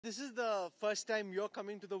This is the first time you're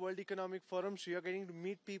coming to the World Economic Forum, so you're getting to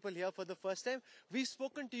meet people here for the first time. We've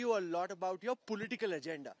spoken to you a lot about your political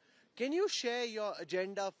agenda. Can you share your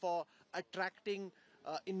agenda for attracting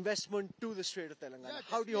investment to the state of Telangana? Yeah,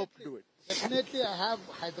 How do you hope to do it? Definitely, I have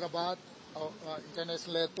Hyderabad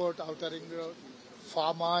International Airport, Outer Ring Road,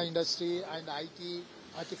 pharma industry and IT,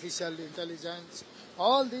 artificial intelligence.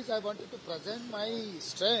 All these I wanted to present my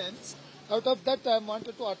strengths. Out of that, I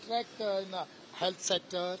wanted to attract in the health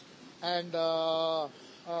sector and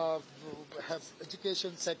have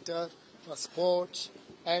education sector, sports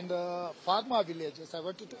and pharma villages. I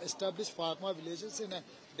wanted to establish pharma villages in a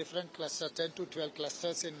different cluster, 10 to 12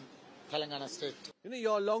 clusters in Telangana state. You know,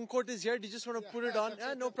 your long coat is here. Do you just want to put it on?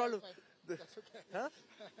 Yeah, no problem. That's okay. Huh?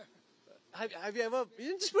 Have you ever,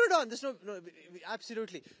 you just put it on, there's no,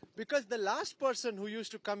 absolutely. Because the last person who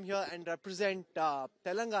used to come here and represent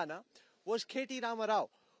Telangana was K.T. Ramarao,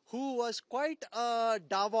 who was quite a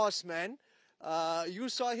Davos man. You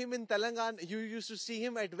saw him in Telangana, you used to see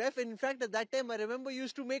him at WEF. In fact, at that time, I remember you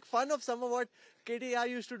used to make fun of some of what KTR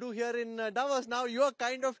used to do here in Davos. Now you are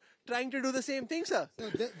kind of trying to do the same thing, sir. So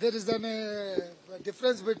there is a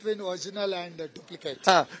difference between original and duplicate.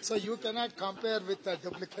 So you cannot compare with a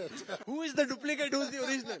duplicate. Who is the duplicate? Who is the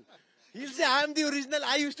original? He'll say, I am the original.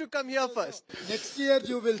 I used to come here first. Next year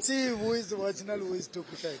you will see who is original, who is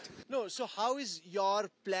duplicate. No, so how is your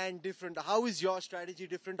plan different? How is your strategy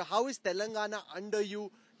different? How is Telangana under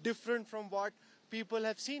you different from what people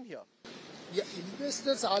have seen here? Yeah,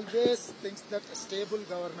 investors always think that stable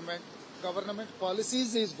government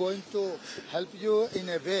policies is going to help you in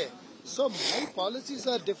a way. So my policies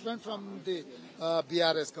are different from the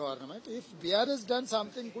BRS government. If BRS done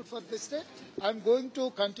something good for the state, I'm going to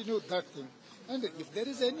continue that thing. And if there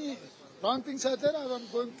is any wrong things are there, I'm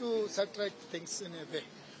going to set right things in a way.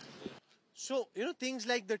 So, you know, things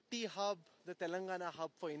like the T Hub, the Telangana Hub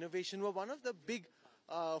for Innovation were one of the big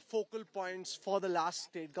focal points for the last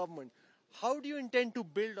state government. How do you intend to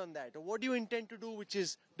build on that? Or what do you intend to do which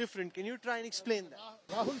is different? Can you try and explain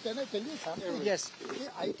that? Rahul, can I tell you something? Yes.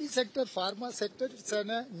 The IT sector, pharma sector, it's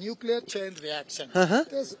a nuclear chain reaction.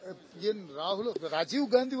 Because in Rajiv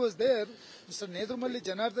Gandhi was there, Mr. Nedrumalli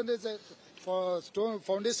Janardhan is a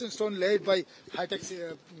foundation stone laid by high-tech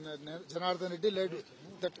Janardhan Reddy laid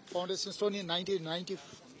that foundation stone in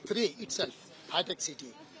 1993 itself, high-tech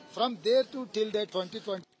city. From there to till that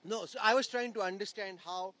 2020. No, so I was trying to understand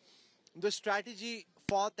how the strategy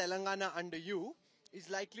for Telangana under you is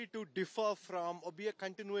likely to differ from or be a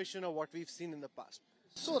continuation of what we've seen in the past.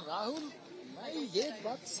 So Rahul, मैं एक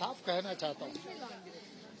बात साफ कहना चाहता हूँ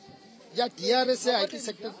या TRS से IT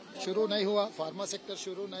sector शुरू नहीं हुआ, फार्मा सेक्टर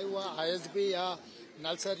शुरू नहीं हुआ, ISB या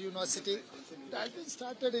Nalsar University that has been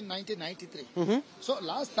started in 1993. So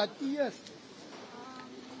last 30 years,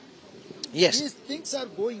 yes, these things are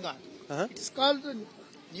going on. It is called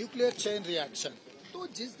nuclear chain reaction. तो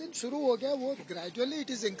जिस दिन शुरू हो गया वो gradually it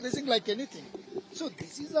is increasing like anything. So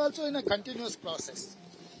this is also in a continuous process.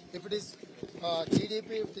 If it is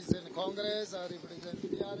GDP, if it is in Congress or if it is in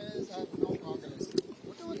PRS or no Congress,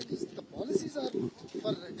 whatever it is, the policies are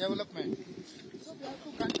for development. So we have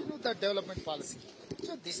to continue that development policy.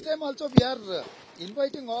 So this time also we are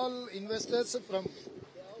inviting all investors from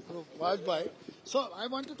worldwide. So I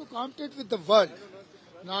wanted to compete with the world.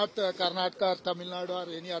 Not Karnataka or Tamil Nadu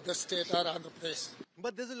or any other state or Andhra Pradesh.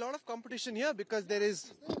 But there's a lot of competition here because there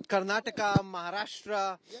is Karnataka,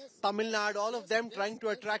 Maharashtra, Tamil Nadu, all of them trying to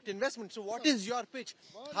attract investment. So what is your pitch?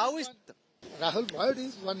 How is... Rahul, world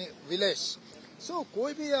is one village. So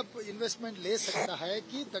कोई भी आप investment ले सकता है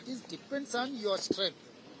कि that is depends on your strength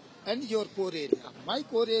and your core area. My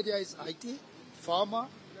core area is IT, pharma,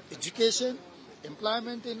 education,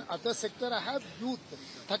 employment in other sector. I have youth,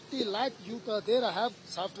 30 lakh youth are there. I have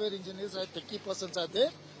software engineers, 30% are there.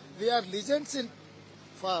 We are legends in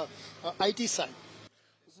for IT side.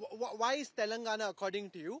 Why is Telangana, according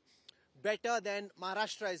to you, better than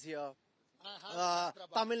Maharashtra is here?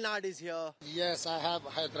 Tamil Nadu is here. Yes, I have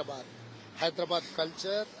Hyderabad. Hyderabad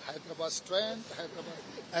culture, Hyderabad strength, Hyderabad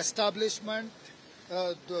establishment.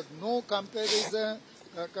 No comparison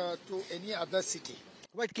to any other city.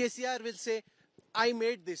 But KCR will say, I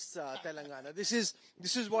made this Telangana. This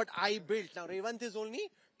is what I built. Now Revanth is only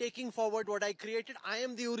taking forward what I created. I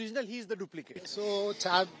am the original. He is the duplicate. So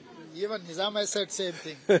even Nizam has said same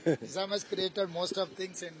thing. Nizam has created most of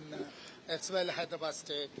things in as well Hyderabad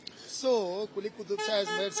state. So Kuli Qutub Shah has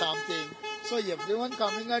made something. So everyone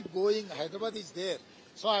coming and going, Hyderabad is there.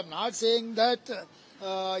 So I'm not saying that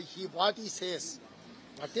what he says.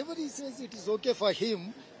 Whatever he says, it is okay for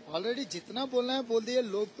him. Already जितना बोलना है बोल दिए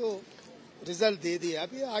लोग तो result दे दिया,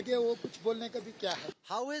 अभी आगे वो कुछ बोलने का भी क्या है.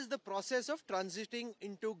 How has the process of transiting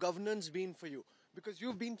into governance been for you? Because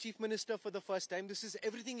you've been Chief Minister for the first time.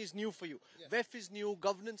 Everything is new for you. WEF is new,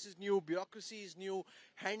 governance is new, bureaucracy is new,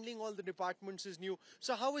 handling all the departments is new.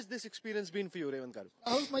 So how has this experience been for you, Revanth Garu?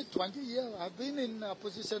 Now my 20 years, I've been in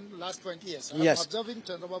opposition last 20 years. Yes. I'm observing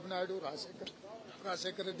Chandrababu Naidu,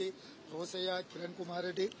 Rajshekar Reddy, Rosaya, Kiran Kumar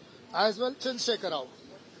Reddy, as well Chandrasekhar Rao.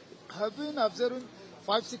 I've been observing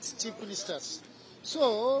 5-6 chief ministers.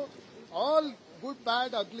 So all good,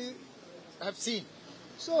 bad, ugly I've seen.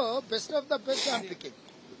 So best of the best I'm picking.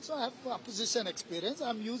 So I have opposition experience.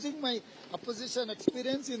 I'm using my opposition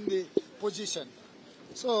experience in the position.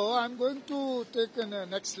 So I'm going to take a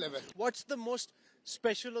next level. What's the most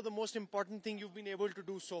special or the most important thing you've been able to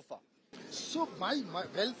do so far? So my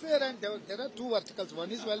welfare and there are two verticals.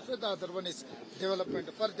 One is welfare, the other one is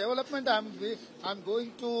development. For development, I'm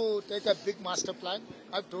going to take a big master plan.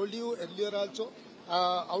 I've told you earlier also.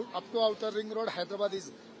 Up to Outer Ring Road, Hyderabad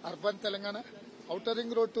is urban Telangana. Outer Ring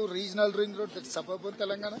Road to Regional Ring Road, that's suburban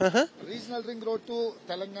Telangana. Regional Ring Road to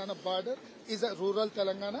Telangana border is a rural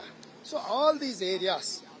Telangana. So all these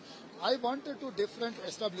areas, I wanted to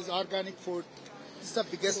establish organic food. This is the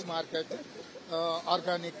biggest market,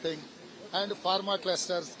 organic thing. And pharma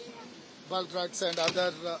clusters, bulk drugs and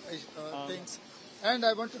other things. And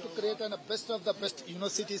I wanted to create a best of the best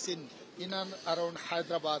universities in and around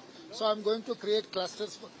Hyderabad. So I'm going to create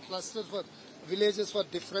clusters for villages for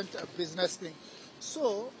different business things.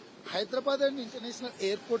 So Hyderabad and international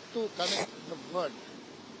airport to connect the world.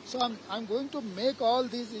 So I'm going to make all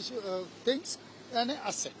these things an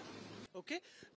asset. Okay.